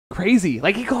Crazy.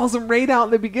 Like, he calls them right out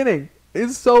in the beginning.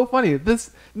 It's so funny.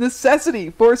 This necessity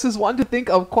forces one to think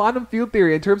of quantum field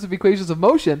theory in terms of equations of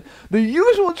motion. The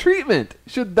usual treatment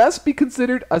should thus be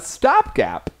considered a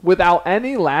stopgap without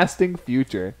any lasting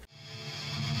future.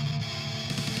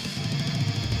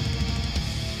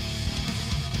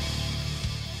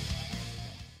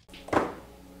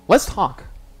 Let's talk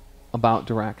about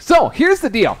Dirac. So here's the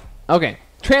deal. Okay,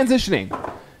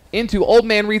 transitioning into Old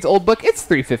Man Reads Old Book. It's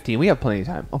 3:15. We have plenty of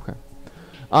time. Okay.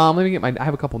 Let me get I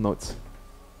have a couple notes.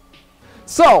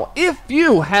 So if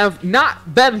you have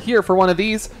not been here for one of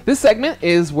these, this segment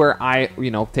is where I,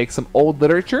 take some old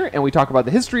literature and we talk about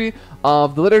the history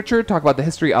of the literature, talk about the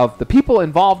history of the people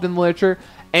involved in the literature,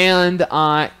 and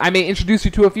I may introduce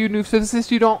you to a few new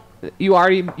physicists you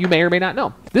may or may not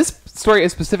know. This story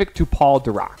is specific to Paul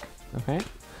Dirac. Okay.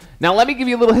 Now let me give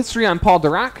you a little history on Paul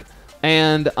Dirac,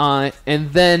 and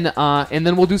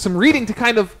then we'll do some reading to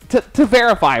kind of to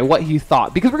verify what he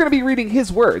thought, because we're going to be reading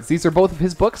his words. These are both of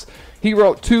his books. He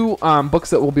wrote two books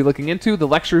that we'll be looking into: the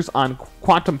lectures on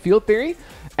quantum field theory,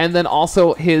 and then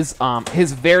also his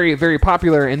very, very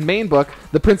popular and main book,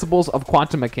 The Principles of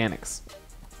Quantum Mechanics.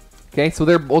 Okay, so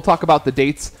we'll talk about the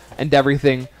dates and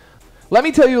everything. Let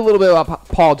me tell you a little bit about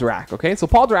Paul Dirac. Okay, so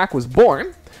Paul Dirac was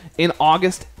born in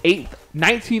August 8th,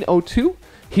 1902.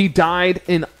 He died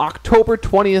in October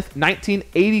 20th,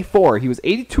 1984. He was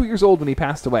 82 years old when he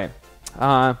passed away.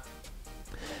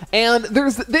 And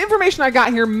the information I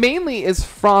got here mainly is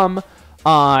from,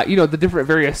 the different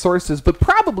various sources, but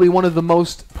probably one of the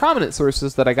most prominent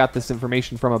sources that I got this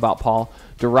information from about Paul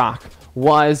Dirac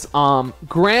was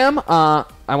Graham, I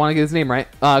want to get his name right,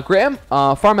 Graham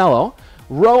Farmello,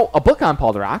 wrote a book on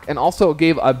Paul Dirac and also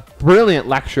gave a brilliant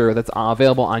lecture that's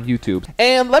available on YouTube.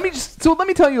 And let me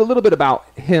tell you a little bit about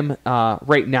him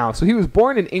right now. So he was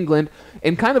born in England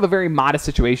in kind of a very modest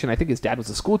situation. I think his dad was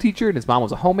a school teacher and his mom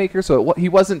was a homemaker, so he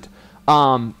wasn't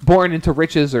born into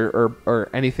riches or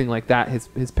anything like that.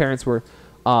 His parents were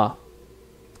I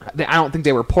don't think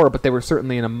they were poor, but they were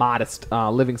certainly in a modest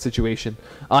living situation.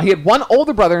 He had one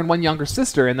older brother and one younger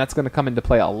sister, and that's going to come into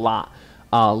play a lot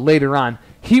later on.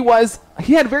 He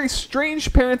had very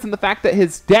strange parents in the fact that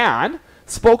his dad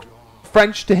spoke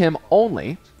French to him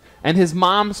only, and his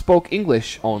mom spoke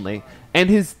English only. And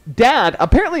his dad,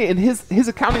 apparently in his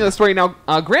accounting of the story, now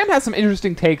Graham has some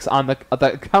interesting takes on the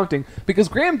accounting, because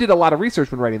Graham did a lot of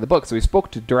research when writing the book, so he spoke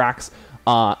to Dirac's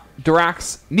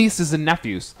nieces and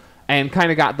nephews, and kind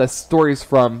of got the stories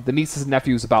from the nieces and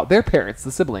nephews about their parents,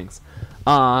 the siblings.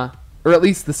 Or at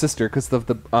least the sister, because of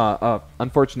the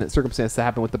unfortunate circumstance that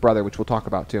happened with the brother, which we'll talk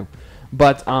about too.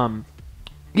 But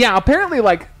yeah, apparently,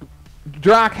 like,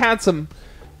 Dirac had some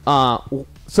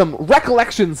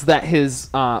recollections that his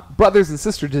brothers and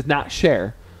sister did not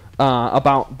share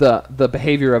about the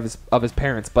behavior of his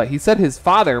parents. But he said his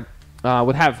father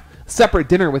would have separate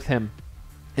dinner with him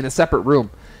in a separate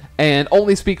room, and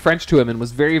only speak French to him, and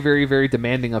was very, very, very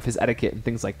demanding of his etiquette and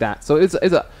things like that. So it's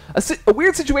a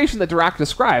weird situation that Dirac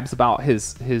describes about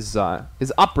his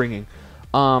upbringing.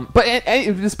 But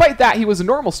despite that, he was a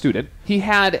normal student. He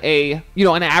had an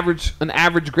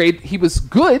average grade. He was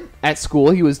good at school.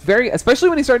 He was especially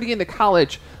when he started to get into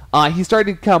college, he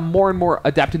started to become more and more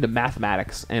adept into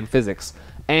mathematics and physics,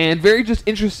 and very just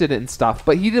interested in stuff.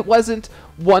 But he wasn't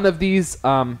one of these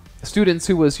students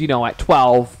who was, at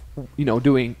 12,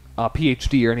 doing a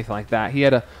PhD or anything like that. He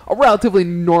had a relatively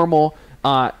normal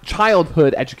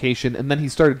childhood education, and then he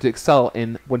started to excel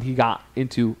when he got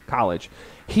into college.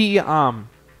 He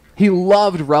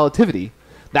loved relativity.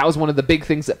 That was one of the big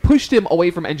things that pushed him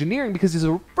away from engineering, because his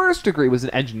first degree was in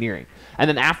engineering. And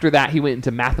then after that, he went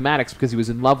into mathematics because he was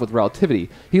in love with relativity.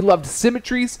 He loved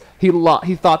symmetries. He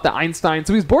thought that Einstein...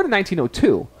 So he was born in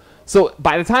 1902. So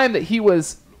by the time that he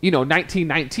was,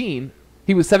 1919,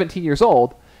 he was 17 years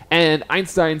old. And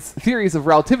Einstein's theories of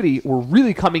relativity were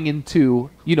really coming into,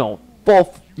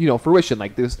 full, fruition.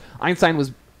 Like, Einstein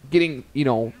was getting,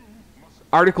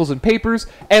 articles and papers,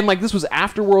 and this was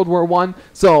after World War I.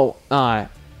 So,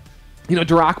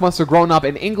 Dirac must have grown up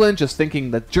in England just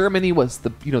thinking that Germany was the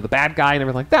bad guy and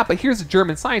everything like that. But here's a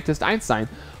German scientist, Einstein,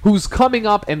 who's coming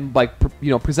up and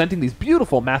presenting these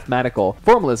beautiful mathematical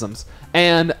formalisms.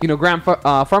 And Graham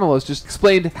Farmello just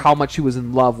explained how much he was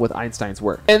in love with Einstein's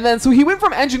work. And then so he went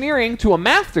from engineering to a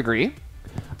math degree.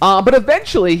 But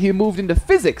eventually he moved into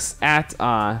physics at,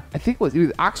 I think it was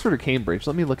either Oxford or Cambridge.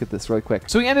 Let me look at this really quick.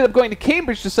 So he ended up going to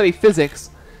Cambridge to study physics,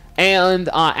 and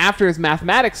after his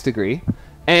mathematics degree,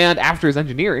 and after his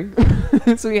engineering.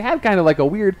 So he had kind of like a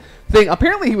weird thing.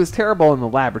 Apparently he was terrible in the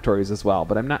laboratories as well,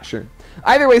 but I'm not sure.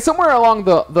 Either way, somewhere along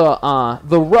the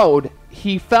road,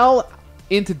 he fell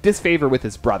into disfavor with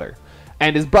his brother.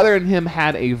 And his brother and him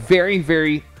had a very,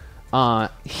 very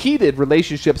heated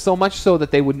relationship, so much so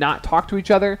that they would not talk to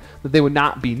each other, that they would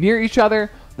not be near each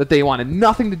other, that they wanted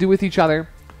nothing to do with each other.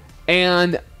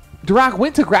 And Dirac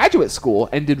went to graduate school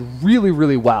and did really,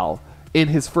 really well in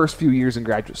his first few years in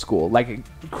graduate school, like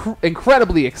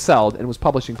incredibly excelled and was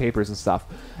publishing papers and stuff.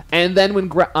 And then when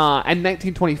in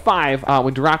 1925,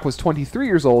 when Dirac was 23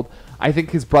 years old, I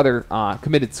think his brother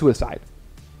committed suicide.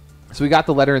 So he got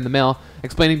the letter in the mail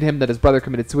explaining to him that his brother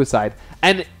committed suicide,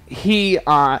 and he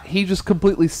just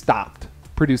completely stopped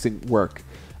producing work,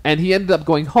 and he ended up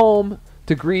going home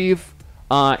to grieve.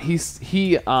 I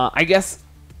guess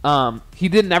he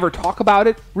didn't ever talk about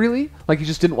it, really. Like, he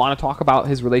just didn't want to talk about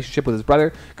his relationship with his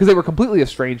brother because they were completely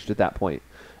estranged at that point.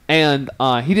 And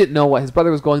he didn't know what his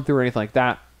brother was going through or anything like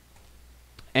that.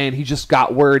 And he just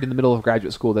got word in the middle of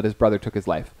graduate school that his brother took his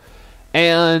life.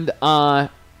 And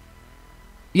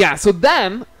yeah, so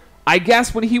then I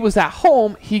guess when he was at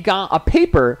home, he got a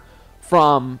paper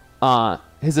from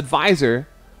his advisor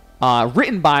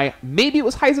written by, maybe it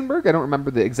was Heisenberg, I don't remember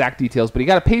the exact details, but he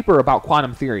got a paper about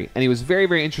quantum theory, and he was very,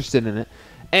 very interested in it.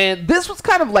 And this was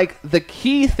kind of like the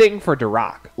key thing for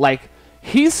Dirac. Like,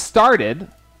 he started,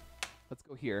 let's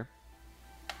go here,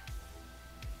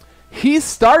 he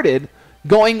started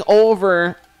going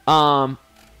over,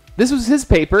 this was his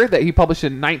paper that he published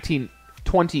in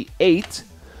 1928,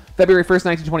 February 1st,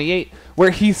 1928,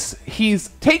 where he's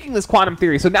taking this quantum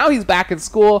theory. So now he's back in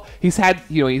school. He's had,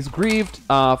 he's grieved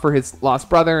for his lost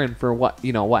brother and for what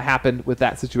happened with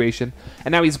that situation.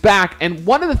 And now he's back. And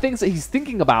one of the things that he's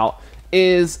thinking about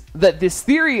is that this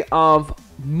theory of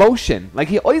motion, like,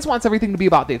 he always wants everything to be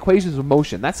about the equations of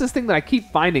motion. That's this thing that I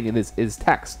keep finding in his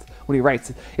text when he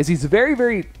writes, is he's very,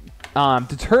 very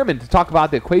determined to talk about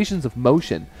the equations of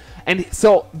motion. And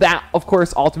so that, of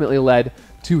course, ultimately led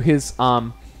to his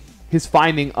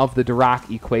finding of the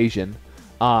Dirac equation,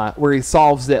 where he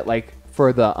solves it like for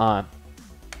a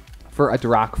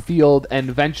Dirac field, and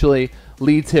eventually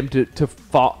leads him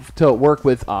to work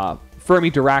with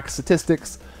Fermi-Dirac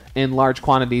statistics in large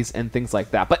quantities and things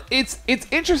like that. But it's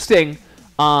interesting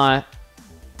to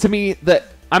me that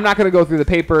I'm not going to go through the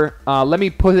paper. Let me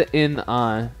put it in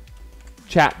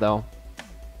chat though.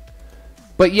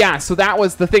 But yeah, so that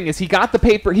was the thing, is he got the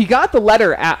paper, he got the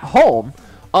letter at home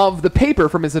of the paper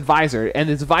from his advisor, and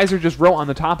his advisor just wrote on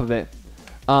the top of it,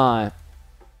 what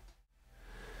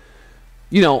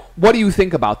do you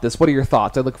think about this? What are your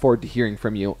thoughts? I look forward to hearing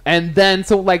from you. And then,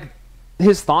 so, like,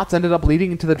 his thoughts ended up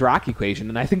leading into the Dirac equation,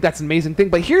 and I think that's an amazing thing.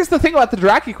 But here's the thing about the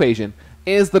Dirac equation,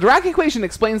 is the Dirac equation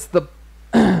explains the...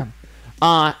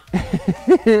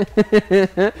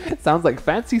 it sounds like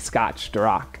fancy scotch,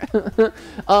 Dirac.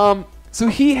 So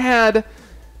he had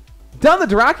done the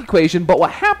Dirac equation, but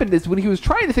what happened is when he was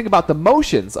trying to think about the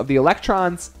motions of the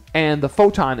electrons and the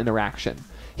photon interaction,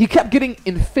 he kept getting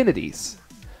infinities.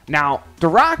 Now,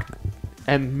 Dirac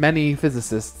and many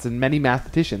physicists and many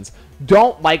mathematicians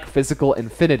don't like physical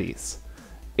infinities.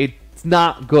 It's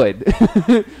not good.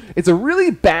 It's a really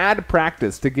bad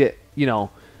practice to get,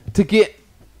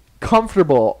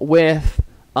 comfortable with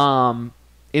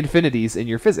infinities in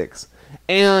your physics.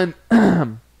 And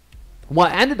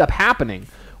what ended up happening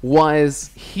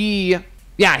was he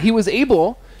was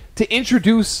able to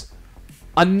introduce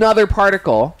another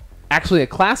particle, actually a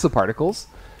class of particles.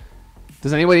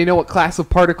 Does anybody know what class of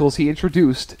particles he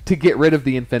introduced to get rid of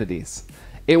the infinities?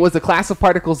 It was a class of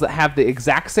particles that have the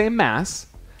exact same mass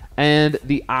and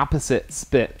the opposite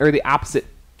spin, or the opposite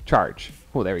charge.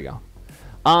 Oh, there we go.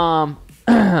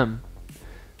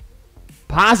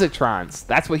 Positrons.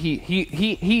 That's what he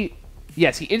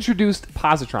introduced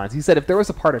positrons. He said if there was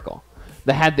a particle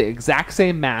that had the exact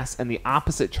same mass and the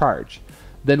opposite charge,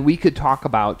 then we could talk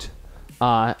about,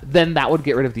 then that would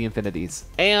get rid of the infinities.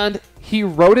 And he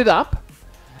wrote it up,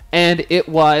 and it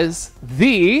was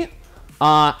the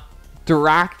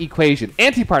Dirac equation.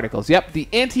 Antiparticles, yep, the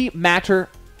antimatter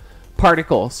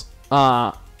particles.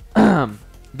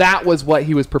 That was what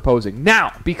he was proposing.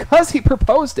 Now, because he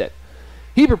proposed it,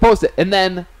 and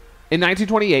then in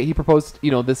 1928, he proposed,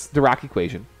 this Dirac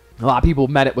equation. A lot of people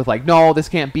met it with like, no, this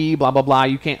can't be, blah, blah, blah.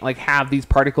 You can't like have these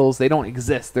particles. They don't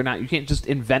exist. They're not, you can't just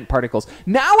invent particles.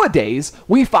 Nowadays,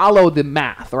 we follow the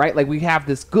math, right? Like we have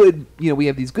this good, we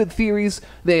have these good theories.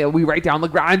 We write down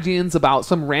Lagrangians about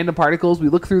some random particles. We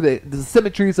look through the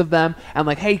symmetries of them and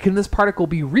like, hey, can this particle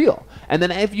be real? And then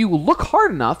if you look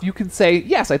hard enough, you can say,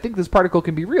 yes, I think this particle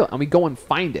can be real. And we go and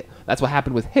find it. That's what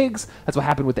happened with Higgs. That's what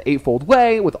happened with the eightfold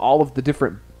way, with all of the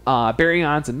different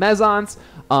baryons and mesons,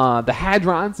 the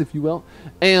hadrons, if you will,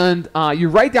 and you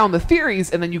write down the theories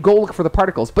and then you go look for the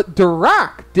particles. But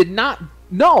Dirac did not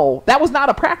No, that was not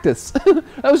a practice. That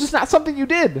was just not something you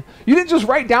did. You didn't just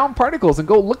write down particles and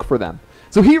go look for them.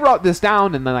 So he wrote this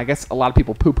down, and then I guess a lot of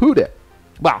people poo-pooed it.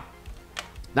 Wow.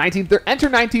 Enter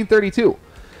 1932.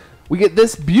 We get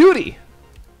this beauty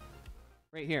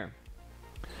right here.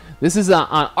 This is an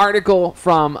article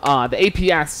from the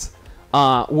APS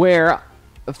where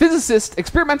physicist,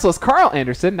 experimentalist Carl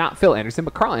Anderson, not Phil Anderson,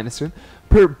 but Carl Anderson,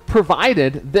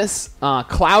 provided this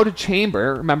cloud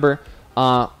chamber. Remember,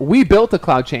 we built a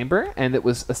cloud chamber, and it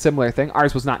was a similar thing.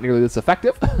 Ours was not nearly this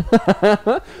effective.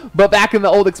 But back in the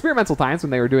old experimental times when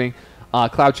they were doing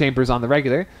cloud chambers on the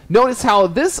regular, notice how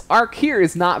this arc here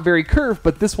is not very curved,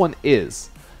 but this one is.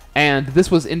 And this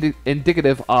was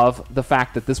indicative of the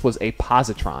fact that this was a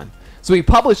positron. So he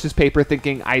published his paper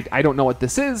thinking, I don't know what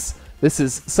this is. This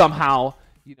is somehow,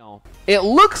 you know, it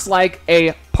looks like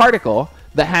a particle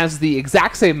that has the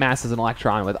exact same mass as an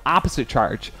electron with opposite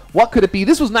charge. What could it be?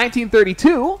 This was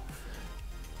 1932,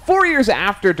 4 years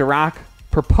after Dirac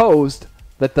proposed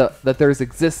that there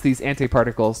exists these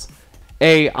antiparticles,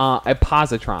 a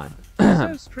positron.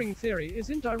 So string theory is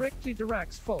indirectly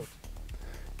Dirac's fault.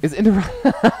 Is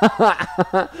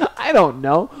I don't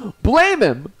know. Blame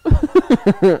him.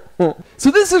 So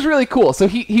this is really cool. So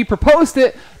he proposed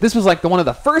it. This was like one of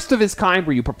the first of his kind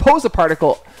where you propose a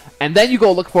particle and then you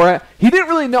go look for it. He didn't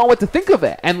really know what to think of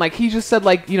it. And like he just said,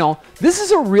 like, you know, this is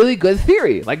a really good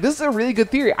theory. Like, this is a really good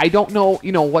theory. I don't know,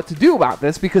 you know, what to do about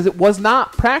this because it was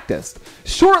not practiced.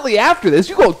 Shortly after this,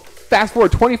 you go fast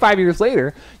forward 25 years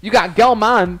later, you got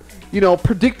Gell-Mann, you know,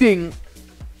 predicting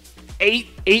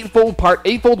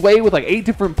eightfold way with like 8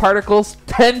 different particles,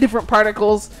 10 different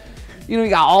particles. You know, you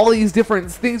got all these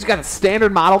different things. You got a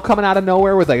standard model coming out of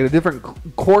nowhere with like the different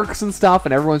quarks and stuff,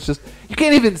 and everyone's just, you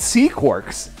can't even see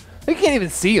quarks. You can't even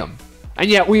see them. And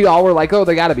yet we all were like, oh,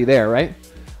 they got to be there, right?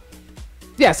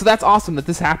 Yeah, so that's awesome that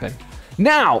this happened.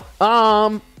 Now,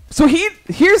 so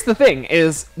here's the thing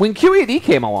is when QED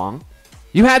came along,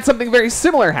 you had something very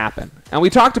similar happen. And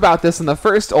we talked about this in the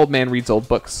first Old Man Reads Old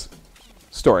Books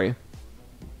story,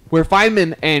 where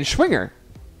Feynman and Schwinger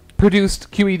produced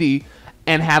QED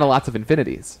and had lots of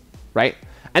infinities, right?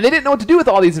 And they didn't know what to do with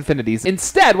all these infinities.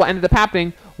 Instead, what ended up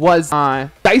happening was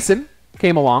Dyson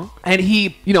came along, and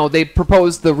he, you know, they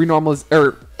proposed the renormalization,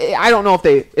 or I don't know if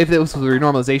it was the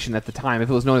renormalization at the time, if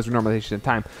it was known as renormalization at the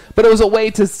time, but it was a way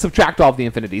to subtract all of the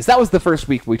infinities. That was the first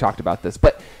week we talked about this.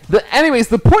 But anyways,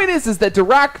 the point is that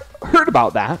Dirac heard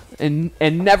about that and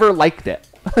never liked it.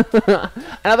 And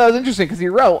I thought it was interesting because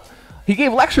he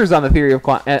gave lectures on the theory of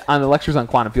lectures on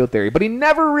quantum field theory, but he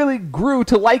never really grew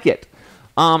to like it.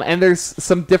 And there's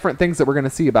some different things that we're going to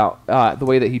see about the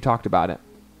way that he talked about it.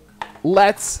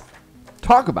 Let's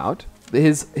talk about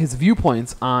his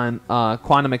viewpoints on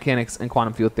quantum mechanics and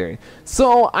quantum field theory.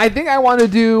 So I think I want to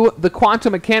do the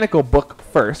quantum mechanical book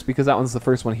first because that one's the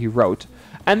first one he wrote,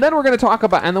 and then we're going to talk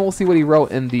about, and then we'll see what he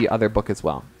wrote in the other book as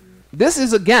well. This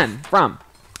is again from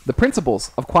The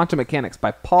Principles of Quantum Mechanics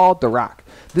by Paul Dirac.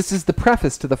 This is the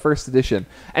preface to the first edition,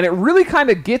 and it really kind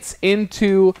of gets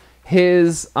into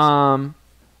his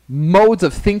modes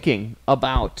of thinking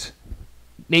about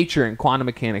nature and quantum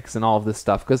mechanics and all of this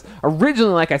stuff. Because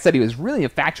originally, like I said, he was really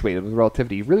infatuated with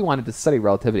relativity. He really wanted to study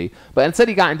relativity, but instead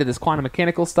he got into this quantum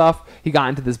mechanical stuff. He got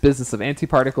into this business of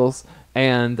antiparticles,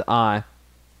 and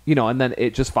you know, and then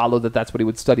it just followed that that's what he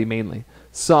would study mainly.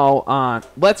 So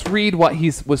let's read what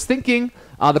he was thinking.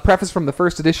 The preface from the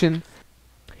first edition.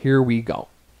 Here we go.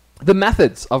 The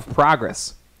methods of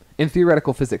progress in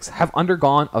theoretical physics have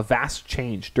undergone a vast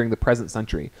change during the present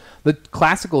century. The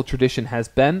classical tradition has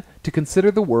been to consider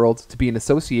the world to be an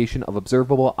association of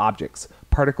observable objects,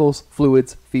 particles,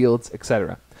 fluids, fields,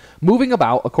 etc., moving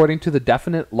about according to the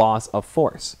definite laws of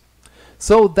force,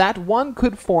 so that one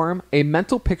could form a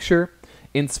mental picture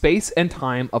in space and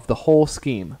time of the whole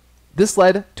scheme. This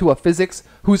led to a physics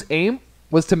whose aim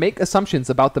was to make assumptions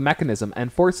about the mechanism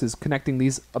and forces connecting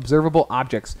these observable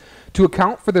objects to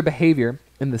account for their behavior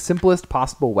in the simplest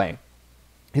possible way.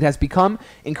 It has become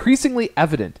increasingly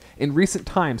evident in recent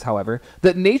times, however,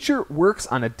 that nature works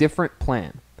on a different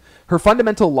plan. Her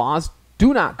fundamental laws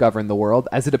do not govern the world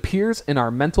as it appears in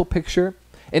our mental picture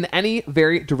in any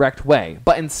very direct way,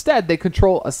 but instead they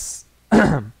control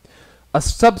a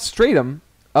substratum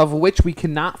of which we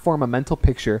cannot form a mental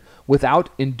picture without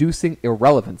inducing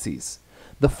irrelevancies.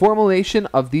 The formulation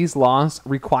of these laws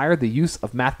require the use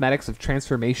of mathematics of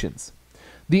transformations.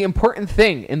 The important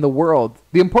things in the world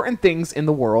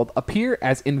appear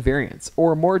as invariants,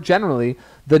 or more generally,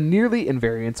 the nearly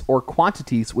invariants or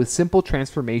quantities with simple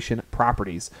transformation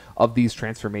properties of these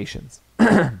transformations.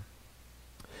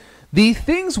 The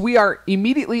things we are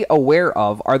immediately aware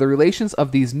of are the relations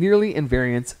of these nearly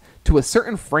invariants to a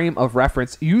certain frame of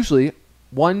reference, usually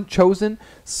one chosen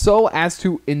so as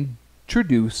to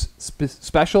introduce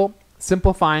special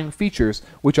simplifying features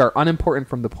which are unimportant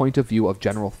from the point of view of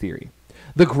general theory.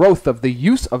 The growth of the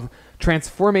use of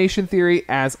transformation theory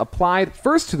as applied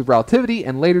first to the relativity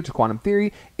and later to quantum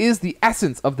theory is the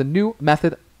essence of the new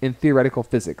method in theoretical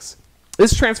physics.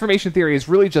 This transformation theory is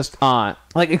really just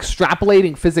like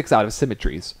extrapolating physics out of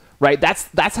symmetries, right?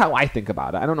 That's how I think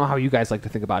about it. I don't know how you guys like to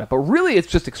think about it, but really it's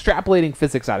just extrapolating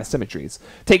physics out of symmetries,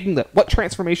 taking what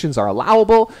transformations are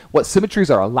allowable, what symmetries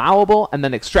are allowable, and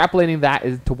then extrapolating that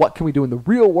into what can we do in the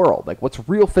real world, like what's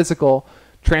real physical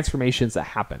transformations that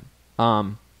happen.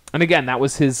 And again, that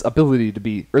was his ability to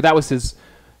be, or that was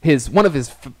his one of his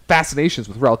fascinations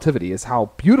with relativity, is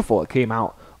how beautiful it came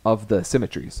out of the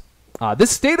symmetries.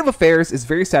 This state of affairs is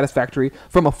very satisfactory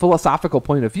from a philosophical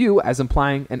point of view, as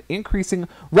implying an increasing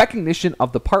recognition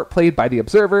of the part played by the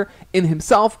observer in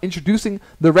himself, introducing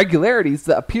the regularities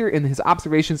that appear in his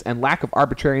observations and lack of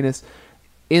arbitrariness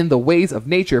in the ways of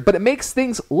nature, but it makes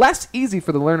things less easy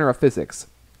for the learner of physics.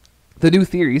 The new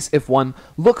theories, if one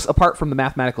looks apart from the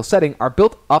mathematical setting, are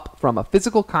built up from a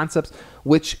physical concepts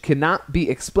which cannot be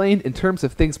explained in terms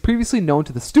of things previously known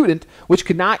to the student, which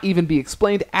cannot even be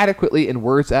explained adequately in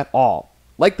words at all.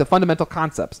 Like the fundamental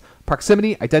concepts,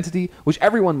 proximity, identity, which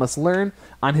everyone must learn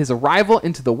on his arrival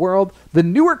into the world, the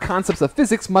newer concepts of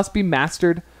physics must be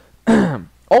mastered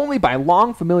only by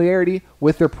long familiarity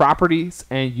with their properties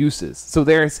and uses. So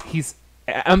he's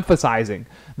emphasizing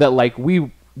that like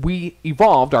we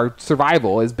evolved, our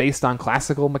survival is based on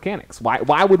classical mechanics.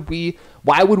 Why would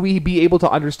we be able to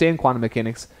understand quantum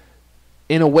mechanics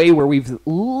in a way where we've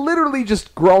literally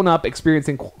just grown up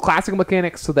experiencing classical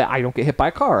mechanics so that I don't get hit by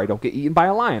a car, I don't get eaten by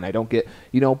a lion, I don't get,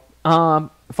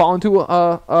 fall into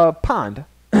a pond,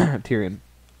 Tyrion.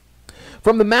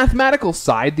 From the mathematical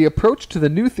side, the approach to the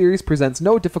new theories presents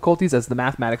no difficulties, as the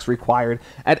mathematics required.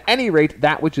 At any rate,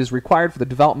 that which is required for the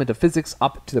development of physics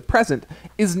up to the present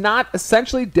is not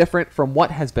essentially different from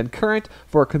what has been current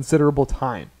for a considerable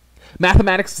time.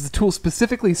 Mathematics is a tool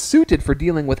specifically suited for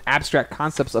dealing with abstract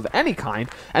concepts of any kind,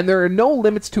 and there are no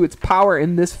limits to its power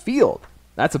in this field.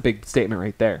 That's a big statement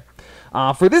right there.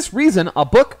 For this reason, a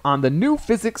book on the new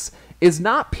physics is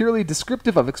not purely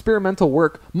descriptive of experimental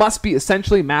work, must be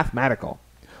essentially mathematical.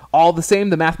 All the same,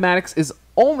 the mathematics is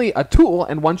only a tool,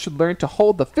 and one should learn to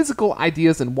hold the physical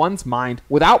ideas in one's mind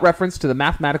without reference to the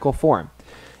mathematical form.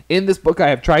 In this book, I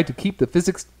have tried to keep the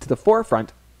physics to the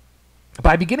forefront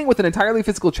by beginning with an entirely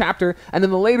physical chapter, and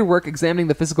in the later work examining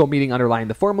the physical meaning underlying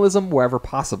the formalism wherever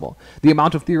possible. The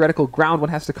amount of theoretical ground one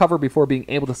has to cover before being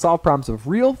able to solve problems of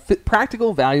real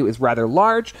practical value is rather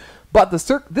large, but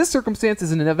this circumstance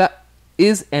is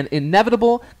an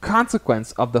inevitable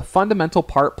consequence of the fundamental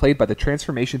part played by the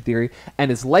transformation theory,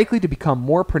 and is likely to become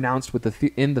more pronounced with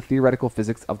in the theoretical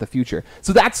physics of the future.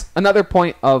 So that's another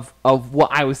point of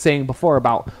what I was saying before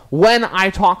about when I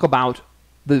talk about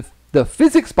the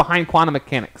physics behind quantum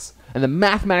mechanics and the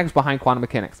mathematics behind quantum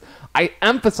mechanics. I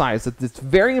emphasize that it's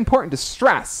very important to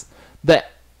stress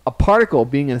that a particle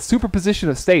being in a superposition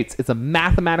of states is a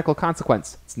mathematical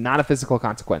consequence. It's not a physical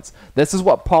consequence. This is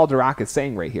what Paul Dirac is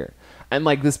saying right here. And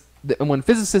like this, when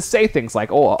physicists say things like,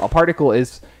 "Oh, a particle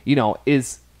is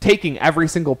taking every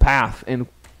single path in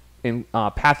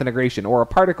path integration," or a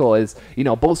particle is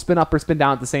both spin up or spin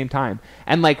down at the same time,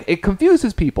 and like it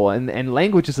confuses people, and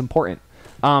language is important.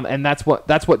 And that's what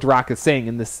Dirac is saying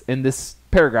in this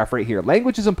paragraph right here.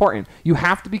 Language is important. You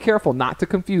have to be careful not to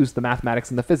confuse the mathematics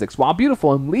and the physics. While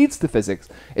beautiful and leads to physics,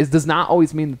 it does not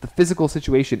always mean that the physical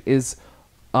situation is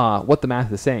what the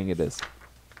math is saying it is.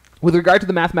 With regard to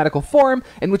the mathematical form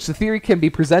in which the theory can be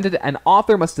presented, an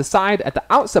author must decide at the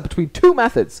outset between two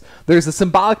methods. There is a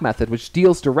symbolic method, which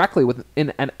deals directly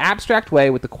in an abstract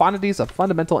way with the quantities of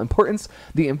fundamental importance,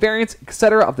 the invariance,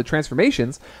 etc. of the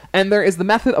transformations, and there is the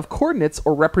method of coordinates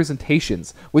or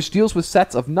representations, which deals with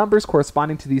sets of numbers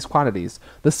corresponding to these quantities.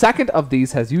 The second of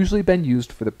these has usually been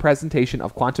used for the presentation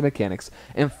of quantum mechanics.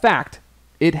 In fact,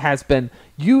 it has been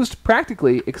used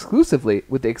practically exclusively,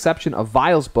 with the exception of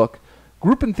Weil's book,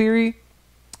 Gruppentheorie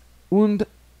und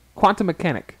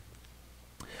Quantenmechanik.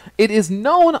 It is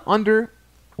known under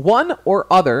one or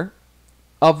other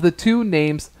of the two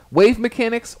names wave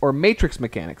mechanics or matrix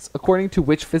mechanics, according to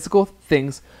which physical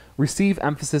things receive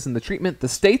emphasis in the treatment, the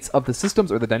states of the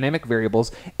systems or the dynamic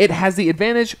variables. It has the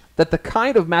advantage that the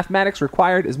kind of mathematics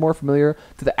required is more familiar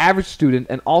to the average student,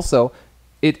 and also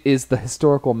it is the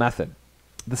historical method.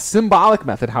 The symbolic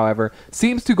method, however,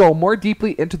 seems to go more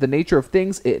deeply into the nature of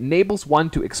things. It enables one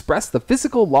to express the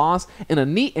physical laws in a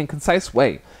neat and concise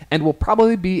way, and will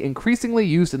probably be increasingly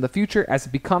used in the future as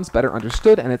it becomes better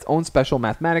understood and its own special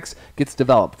mathematics gets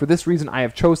developed. For this reason, I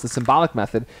have chose the symbolic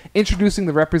method, introducing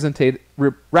the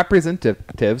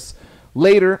representatives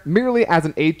later merely as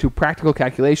an aid to practical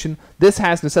calculation. This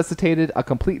has necessitated a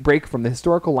complete break from the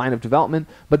historical line of development,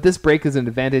 but this break is an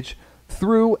advantage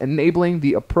through enabling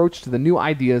the approach to the new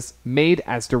ideas made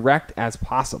as direct as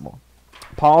possible.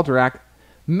 Paul Dirac,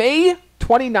 May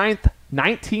 29th,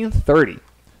 1930.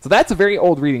 So that's a very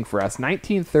old reading for us,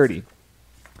 1930.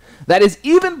 That is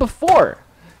even before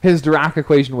his Dirac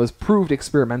equation was proved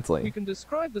experimentally. You can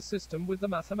describe the system with the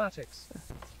mathematics.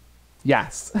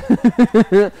 Yes.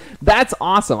 That's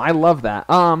awesome. I love that.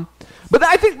 But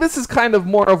I think this is kind of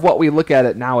more of what we look at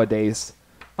it nowadays.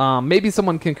 Maybe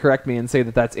someone can correct me and say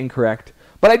that that's incorrect.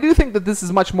 But I do think that this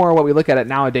is much more what we look at it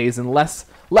nowadays and less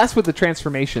with the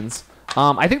transformations.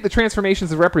 I think the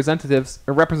transformations of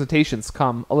representations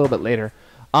come a little bit later.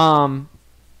 And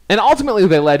ultimately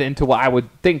they led into what I would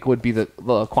think would be the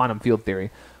quantum field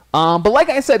theory. But like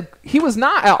I said, he was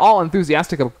not at all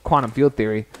enthusiastic of quantum field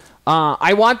theory.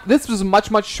 This was a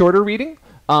much shorter reading.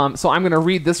 So I'm going to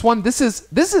read this one. This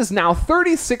is now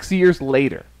 36 years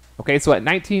later. Okay, so at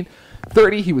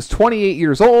 1930, he was 28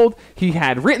 years old. He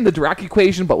had written the Dirac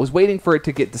equation, but was waiting for it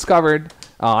to get discovered.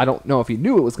 I don't know if he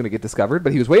knew it was going to get discovered,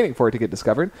 but he was waiting for it to get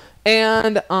discovered.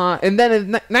 And then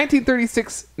in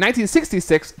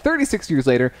 1966, 36 years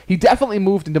later, he definitely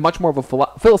moved into much more of a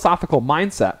philosophical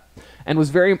mindset, and was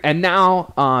very. And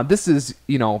now this is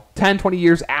 10, 20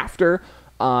 years after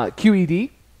QED,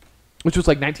 which was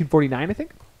like 1949, I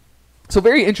think. So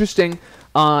very interesting.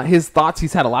 His thoughts.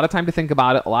 He's had a lot of time to think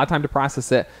about it, a lot of time to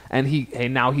process it,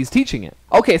 and now he's teaching it.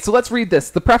 Okay, so let's read this.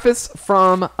 The preface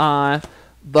from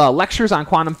the Lectures on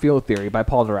Quantum Field Theory by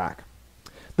Paul Dirac.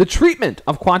 The treatment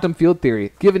of quantum field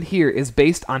theory given here is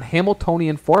based on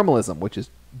Hamiltonian formalism, which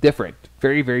is different,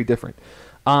 very, very different.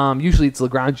 Usually it's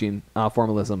Lagrangian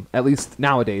formalism, at least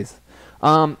nowadays.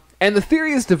 And the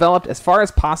theory is developed as far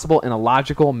as possible in a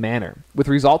logical manner, with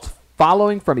results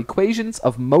following from equations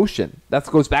of motion. That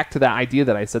goes back to that idea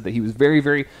that I said that he was very,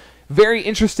 very, very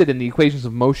interested in the equations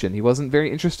of motion. He wasn't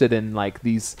very interested in like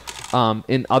these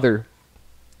in other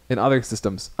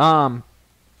systems. I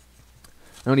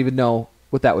don't even know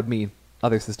what that would mean,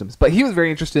 other systems. But he was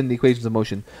very interested in the equations of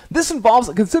motion. This involves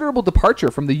a considerable departure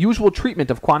from the usual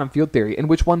treatment of quantum field theory, in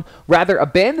which one rather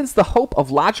abandons the hope of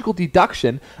logical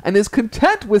deduction and is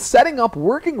content with setting up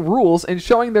working rules and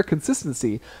showing their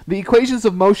consistency, the equations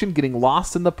of motion getting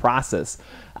lost in the process.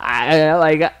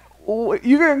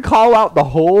 You can call out the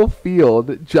whole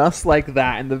field just like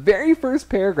that. In the very first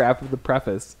paragraph of the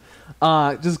preface,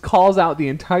 just calls out the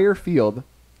entire field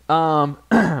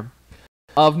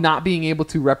of not being able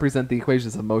to represent the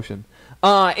equations of motion.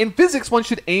 In physics, one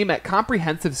should aim at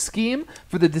comprehensive scheme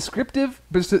for the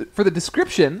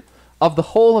description of the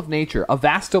whole of nature. A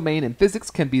vast domain in physics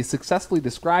can be successfully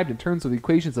described in terms of the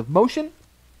equations of motion.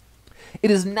 It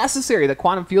is necessary that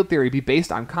quantum field theory be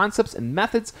based on concepts and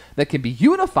methods that can be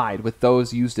unified with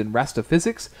those used in rest of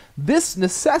physics. This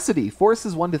necessity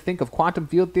forces one to think of quantum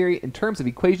field theory in terms of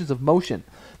equations of motion.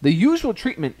 The usual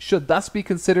treatment should thus be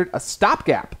considered a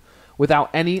stopgap without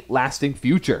any lasting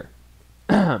future.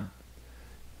 I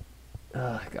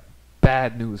got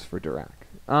bad news for Dirac.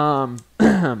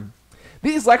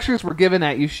 These lectures were given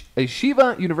at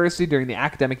Yeshiva University during the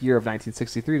academic year of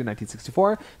 1963 to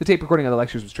 1964. The tape recording of the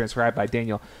lectures was transcribed by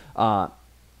Daniel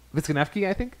Vitskanevsky,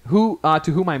 I think,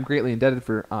 to whom I am greatly indebted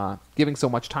for giving so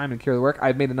much time and care of the work.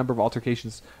 I've made a number of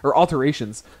alterations to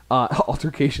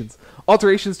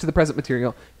the present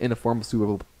material in a form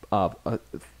suitable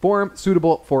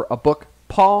for a book.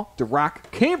 Paul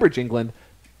Dirac, Cambridge, England,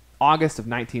 August of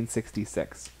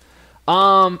 1966.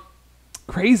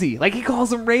 Crazy. Like, he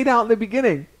calls them right out in the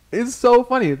beginning. It's so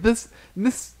funny. This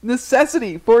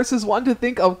necessity forces one to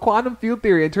think of quantum field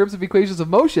theory in terms of equations of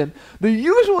motion. The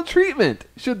usual treatment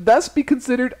should thus be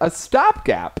considered a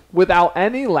stopgap without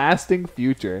any lasting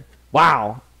future.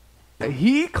 Wow.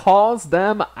 He calls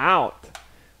them out.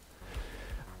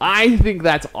 I think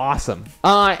that's awesome.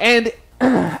 And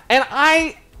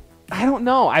I don't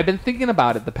know. I've been thinking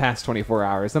about it the past 24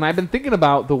 hours, and I've been thinking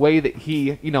about the way that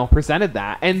he, presented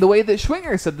that, and the way that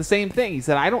Schwinger said the same thing. He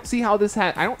said, "I don't see how this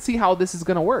is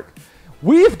going to work."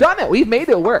 We've done it. We've made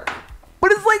it work.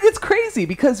 But it's crazy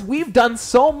because we've done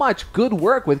so much good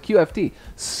work with QFT,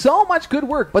 so much good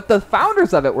work. But the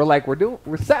founders of it were like,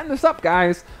 "We're setting this up,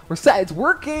 guys. It's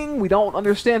working. We don't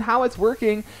understand how it's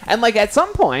working." And at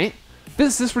some point,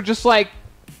 physicists were just like,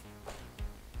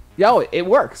 "Yo, it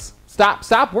works.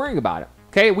 Stop worrying about it.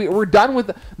 Okay, we're done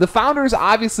with the founders.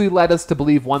 Obviously led us to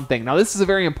believe one thing. Now this is a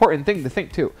very important thing to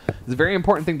think too. It's a very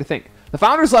important thing to think. The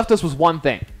founders left us with one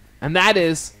thing, and that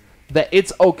is that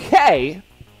it's okay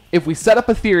if we set up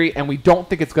a theory and we don't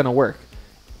think it's going to work.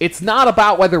 It's not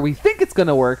about whether we think it's going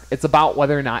to work. It's about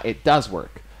whether or not it does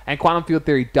work. And quantum field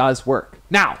theory does work.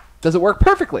 Now, does it work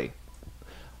perfectly?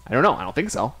 I don't know. I don't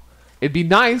think so. It'd be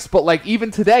nice, but like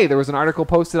even today, there was an article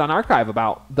posted on Archive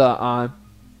about the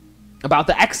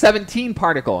X17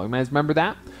 particle. You guys remember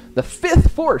that? The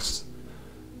fifth force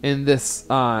in this,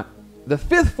 the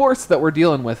fifth force that we're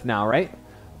dealing with now, right?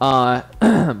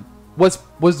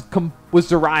 Was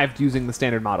derived using the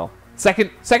standard model.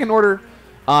 Second order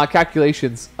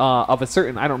calculations of a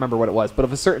certain, I don't remember what it was, but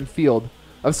of a certain field,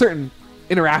 of a certain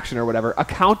interaction or whatever,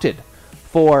 accounted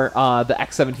for the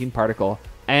X17 particle.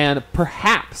 And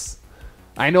perhaps,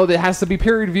 I know that it has to be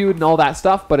peer reviewed and all that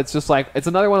stuff, but it's just like, it's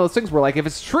another one of those things where like, if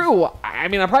it's true, I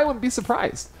mean, I probably wouldn't be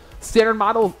surprised. Standard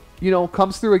model,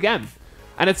 comes through again.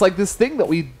 And it's like this thing that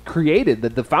we created,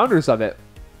 that the founders of it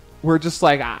were just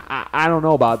like, I don't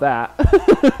know about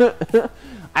that.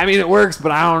 I mean, it works,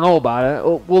 but I don't know about it.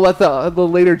 We'll let the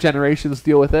later generations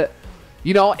deal with it.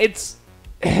 It's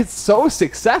so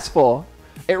successful.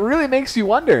 It really makes you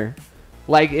wonder,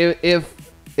 like, if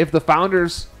the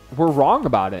founders were wrong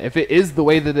about it, if it is the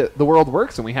way that the world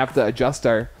works, and we have to adjust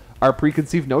our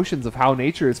preconceived notions of how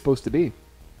nature is supposed to be.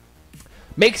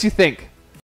 Makes you think.